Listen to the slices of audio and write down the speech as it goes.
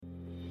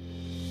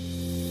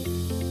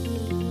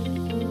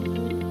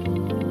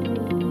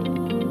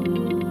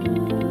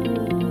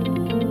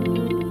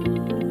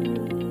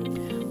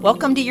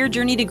Welcome to Your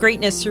Journey to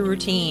Greatness Through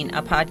Routine,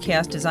 a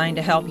podcast designed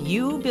to help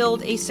you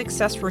build a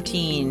success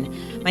routine.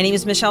 My name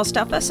is Michelle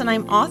Steffes, and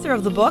I'm author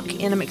of the book,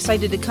 and I'm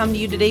excited to come to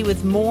you today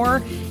with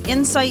more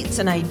insights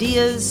and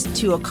ideas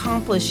to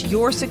accomplish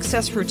your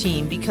success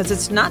routine, because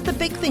it's not the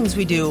big things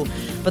we do,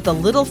 but the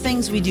little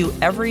things we do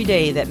every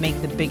day that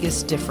make the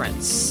biggest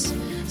difference.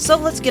 So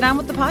let's get on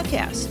with the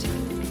podcast.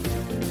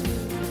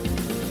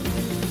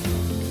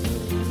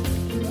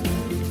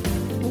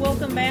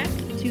 Welcome back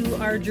to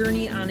our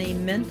journey on a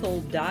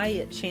mental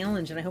diet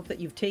challenge, and I hope that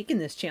you've taken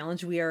this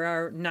challenge. We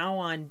are now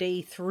on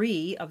day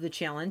 3 of the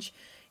challenge,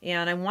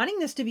 and I'm wanting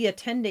this to be a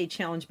 10-day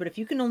challenge, but if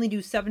you can only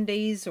do 7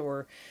 days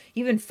or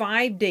even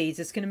 5 days,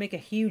 it's going to make a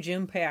huge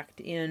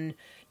impact in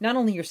not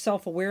only your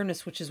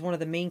self-awareness, which is one of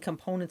the main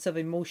components of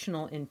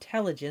emotional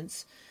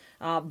intelligence,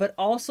 but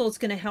also it's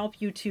going to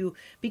help you to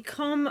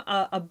become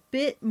a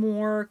bit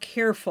more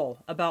careful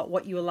about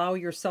what you allow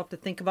yourself to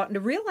think about, and to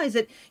realize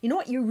that, you know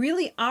what, you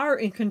really are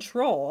in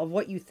control of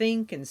what you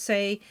think and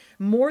say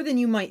more than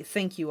you might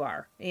think you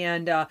are.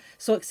 And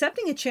so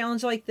accepting a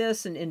challenge like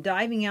this and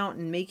diving out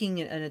and making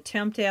an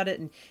attempt at it,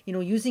 and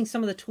using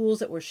some of the tools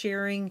that we're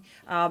sharing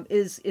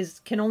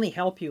can only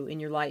help you in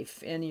your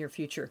life and in your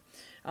future.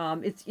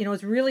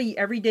 It's really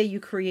every day you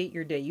create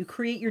your day. You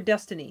create your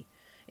destiny.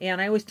 And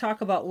I always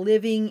talk about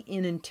living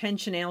in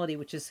intentionality,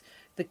 which is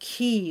the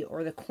key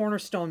or the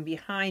cornerstone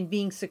behind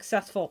being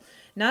successful,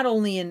 not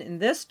only in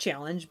this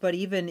challenge, but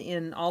even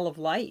in all of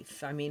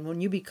life. I mean,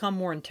 when you become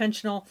more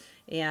intentional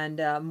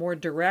and more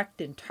direct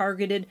and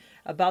targeted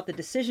about the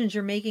decisions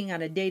you're making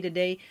on a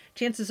day-to-day,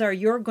 chances are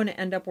you're going to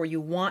end up where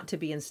you want to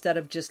be instead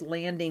of just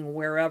landing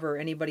wherever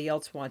anybody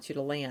else wants you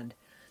to land.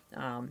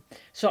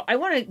 So I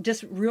want to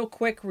just real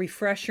quick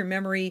refresh your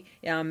memory,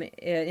 and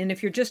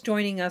if you're just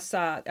joining us,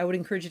 I would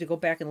encourage you to go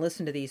back and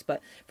listen to these.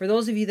 But for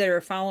those of you that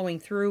are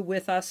following through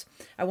with us,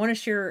 I want to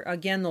share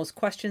again those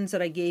questions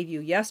that I gave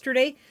you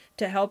yesterday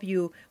to help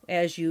you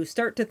as you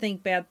start to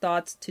think bad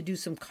thoughts, to do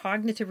some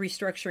cognitive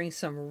restructuring,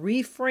 some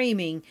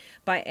reframing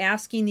by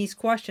asking these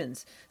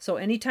questions. So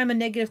anytime a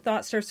negative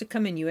thought starts to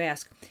come in, you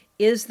ask,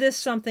 is this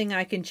something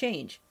I can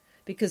change?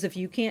 Because if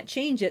you can't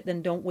change it,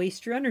 then don't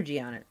waste your energy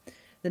on it.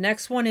 The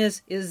next one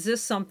is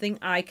this something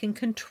I can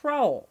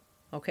control?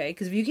 Okay,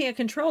 because if you can't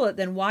control it,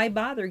 then why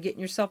bother getting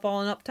yourself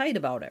all uptight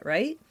about it,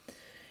 right?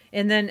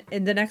 And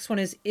the next one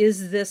is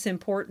this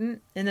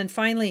important? And then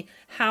finally,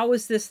 how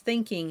is this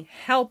thinking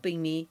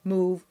helping me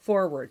move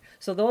forward?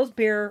 So those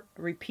bear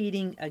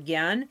repeating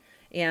again.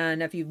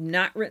 And if you've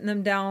not written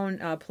them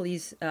down,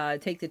 please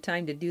take the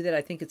time to do that.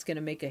 I think it's going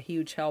to make a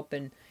huge help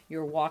in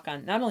your walk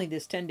on not only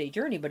this 10-day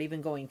journey, but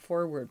even going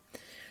forward.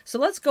 So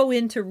let's go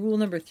into rule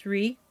number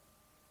 3.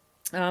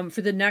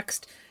 For the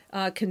next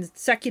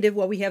consecutive,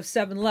 we have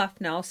 7 left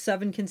now,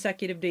 7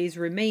 consecutive days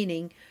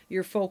remaining,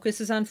 your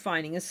focus is on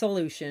finding a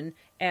solution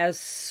as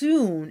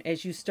soon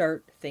as you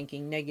start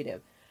thinking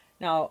negative.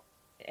 Now,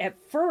 at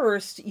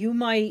first, you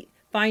might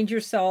find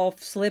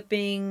yourself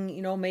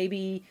slipping,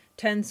 maybe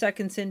 10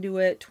 seconds into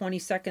it, 20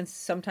 seconds.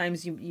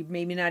 Sometimes you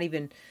maybe not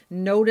even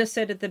notice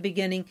it at the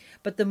beginning.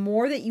 But the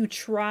more that you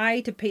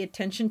try to pay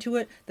attention to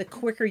it, the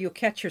quicker you'll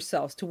catch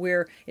yourselves, to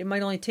where it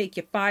might only take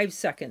you 5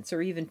 seconds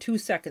or even 2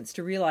 seconds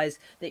to realize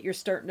that you're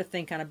starting to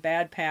think on a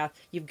bad path.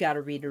 You've got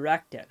to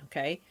redirect it.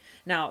 Okay.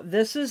 Now,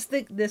 this is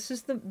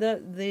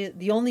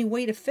the only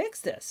way to fix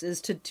this,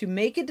 is to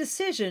make a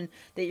decision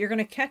that you're going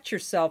to catch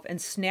yourself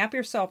and snap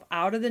yourself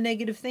out of the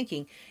negative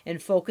thinking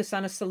and focus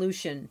on a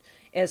solution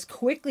as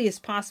quickly as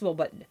possible,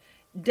 but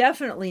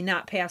definitely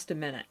not past a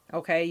minute.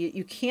 Okay,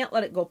 you can't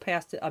let it go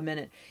past a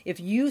minute. If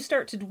you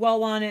start to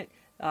dwell on it,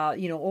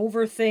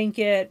 overthink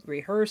it,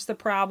 rehearse the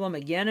problem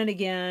again and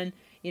again,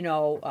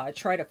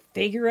 try to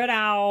figure it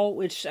out,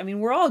 which, I mean,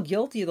 we're all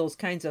guilty of those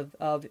kinds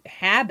of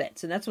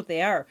habits, and that's what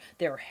they are.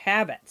 They're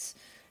habits.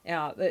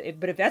 But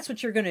if that's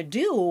what you're going to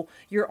do,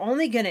 you're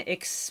only going to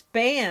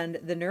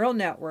expand the neural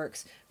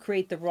networks,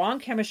 create the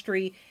wrong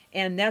chemistry,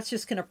 and that's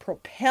just going to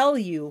propel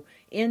you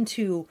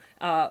into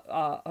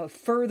a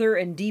further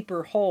and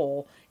deeper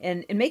hole,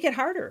 and make it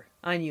harder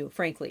on you,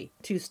 frankly,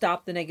 to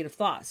stop the negative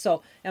thoughts.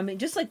 So, I mean,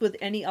 just like with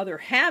any other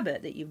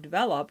habit that you've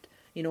developed,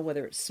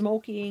 whether it's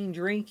smoking,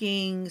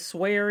 drinking,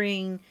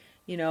 swearing,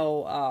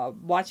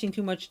 watching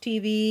too much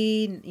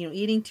TV,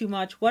 eating too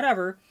much,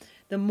 whatever,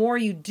 the more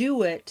you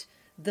do it,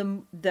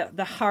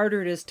 the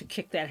harder it is to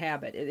kick that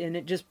habit, and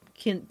it just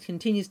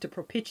continues to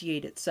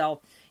propitiate itself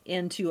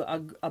into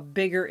a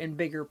bigger and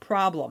bigger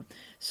problem.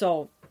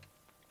 So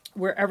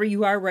wherever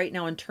you are right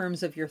now in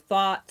terms of your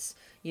thoughts,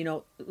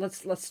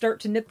 let's start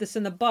to nip this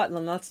in the bud,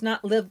 and let's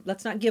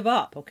not give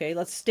up. Okay,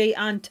 let's stay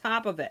on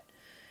top of it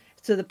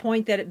to the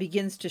point that it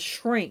begins to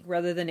shrink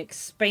rather than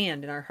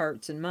expand in our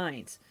hearts and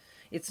minds.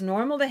 It's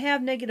normal to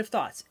have negative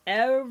thoughts.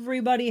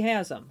 Everybody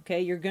has them, okay?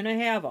 You're going to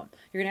have them.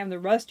 You're going to have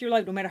them the rest of your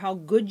life. No matter how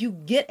good you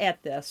get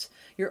at this,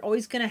 you're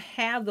always going to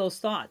have those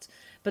thoughts.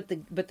 But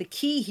the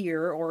key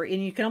here,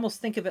 and you can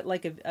almost think of it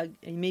like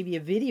maybe a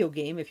video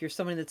game. If you're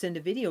someone that's into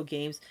video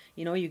games,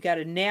 you got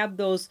to nab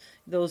those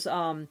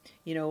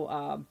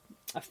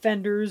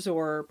offenders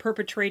or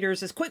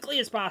perpetrators as quickly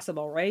as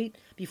possible, right?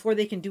 Before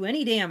they can do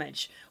any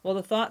damage. Well,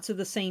 the thoughts are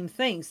the same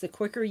things. The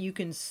quicker you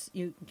can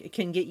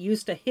get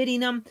used to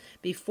hitting them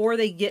before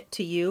they get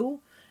to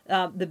you,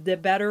 the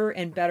better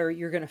and better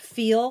you're going to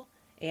feel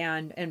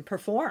and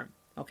perform.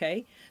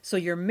 Okay, so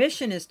your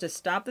mission is to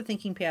stop the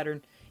thinking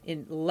pattern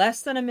in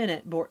less than a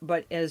minute,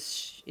 but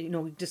as you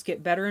know, just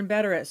get better and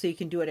better at it, so you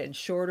can do it in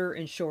shorter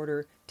and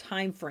shorter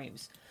time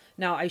frames.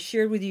 Now, I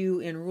shared with you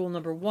in rule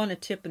number 1 a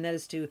tip, and that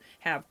is to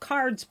have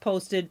cards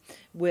posted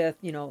with,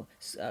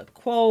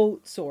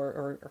 quotes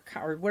or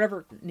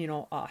whatever,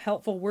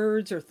 helpful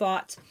words or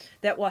thoughts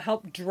that will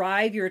help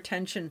drive your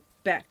attention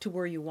back to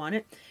where you want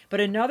it.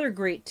 But another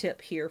great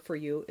tip here for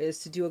you is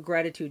to do a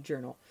gratitude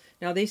journal.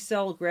 Now, they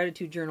sell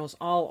gratitude journals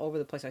all over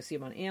the place. I see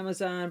them on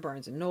Amazon,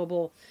 Barnes &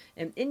 Noble.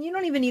 And you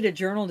don't even need a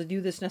journal to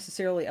do this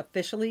necessarily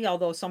officially,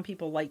 although some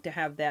people like to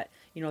have that,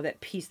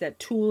 that piece, that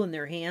tool in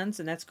their hands,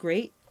 and that's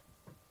great.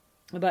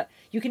 But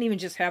you can even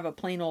just have a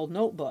plain old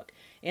notebook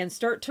and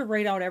start to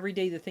write out every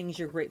day the things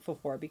you're grateful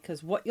for,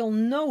 because what you'll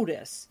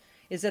notice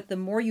is that the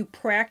more you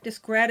practice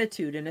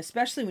gratitude, and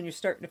especially when you're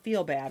starting to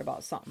feel bad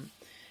about something,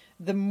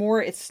 the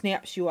more it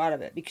snaps you out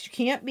of it, because you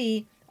can't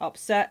be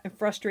upset and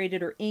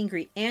frustrated or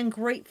angry and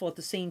grateful at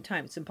the same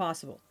time. It's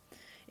impossible.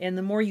 And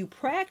the more you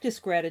practice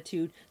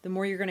gratitude, the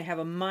more you're going to have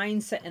a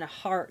mindset and a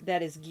heart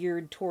that is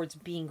geared towards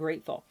being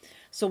grateful.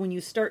 So when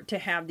you start to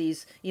have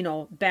these,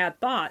 bad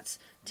thoughts,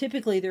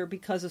 typically they're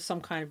because of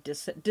some kind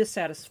of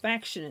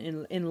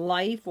dissatisfaction in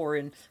life, or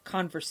in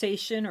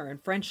conversation, or in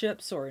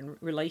friendships, or in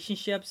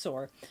relationships,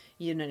 or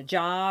in a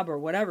job, or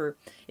whatever.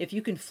 If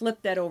you can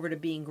flip that over to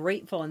being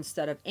grateful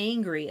instead of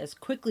angry as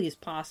quickly as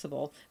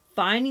possible,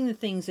 finding the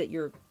things that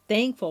you're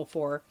thankful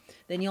for,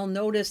 then you'll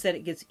notice that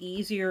it gets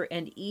easier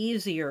and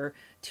easier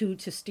to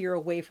steer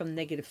away from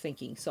negative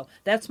thinking. So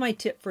that's my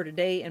tip for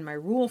today, and my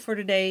rule for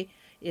today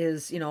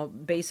is,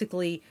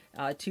 basically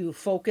to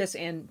focus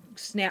and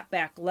snap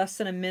back less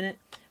than a minute.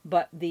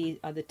 But the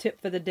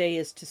tip for the day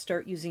is to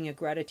start using a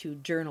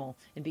gratitude journal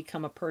and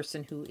become a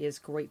person who is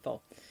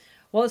grateful.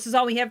 Well, this is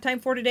all we have time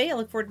for today. I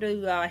look forward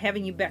to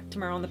having you back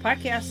tomorrow on the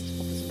podcast.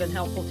 Hope this has been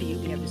helpful to you.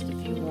 We have just a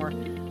few more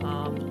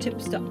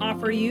tips to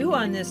offer you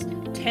on this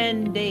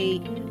 10-day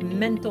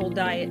mental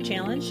diet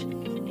challenge.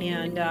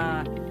 And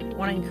I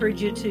want to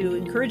encourage you to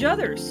encourage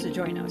others to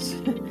join us.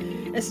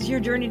 This is your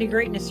journey to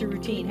greatness, your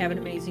routine. Have an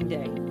amazing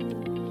day.